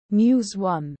News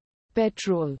 1.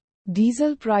 Petrol.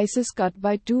 Diesel prices cut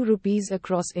by 2 rupees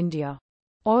across India.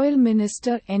 Oil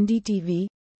Minister NDTV.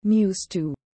 News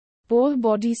 2. Poll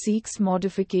body seeks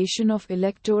modification of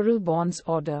electoral bonds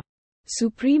order.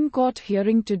 Supreme Court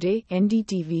hearing today.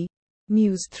 NDTV.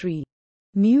 News 3.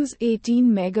 News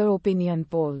 18 Mega Opinion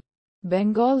Poll.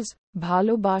 Bengal's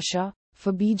Bhalobasha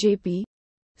for BJP.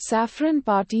 Saffron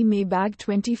party may bag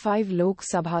 25 Lok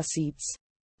Sabha seats.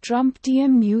 Trump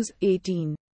TM. News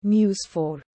 18. News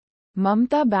 4.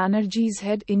 Mamata Banerjee's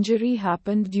head injury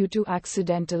happened due to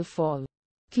accidental fall.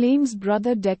 Claims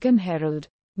brother. Deccan Herald.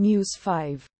 News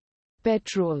 5.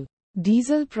 Petrol.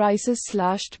 Diesel prices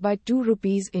slashed by 2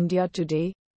 rupees. India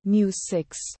Today. News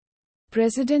 6.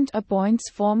 President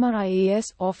appoints former IAS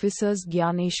officers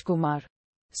Gyanesh Kumar,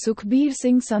 Sukhbir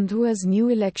Singh Sandhu as new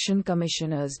election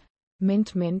commissioners.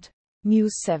 Mint.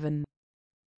 News 7.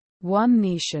 One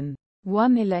nation,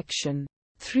 one election.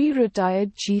 3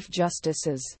 retired chief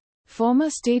justices. Former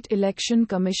state election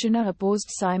commissioner opposed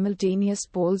simultaneous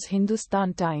polls.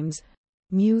 Hindustan Times.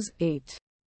 News 8.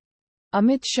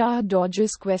 Amit Shah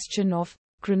dodges question of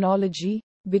chronology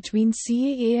between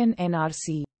CAA and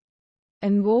NRC.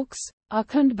 Invokes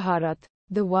Akhand Bharat.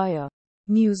 The Wire.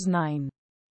 News 9.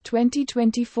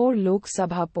 2024 Lok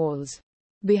Sabha polls.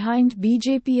 Behind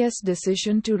BJP's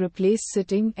decision to replace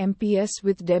sitting MPs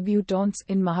with debutantes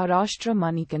in Maharashtra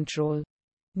money control.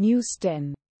 News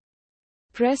 10.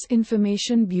 Press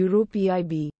Information Bureau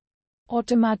PIB.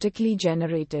 Automatically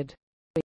generated.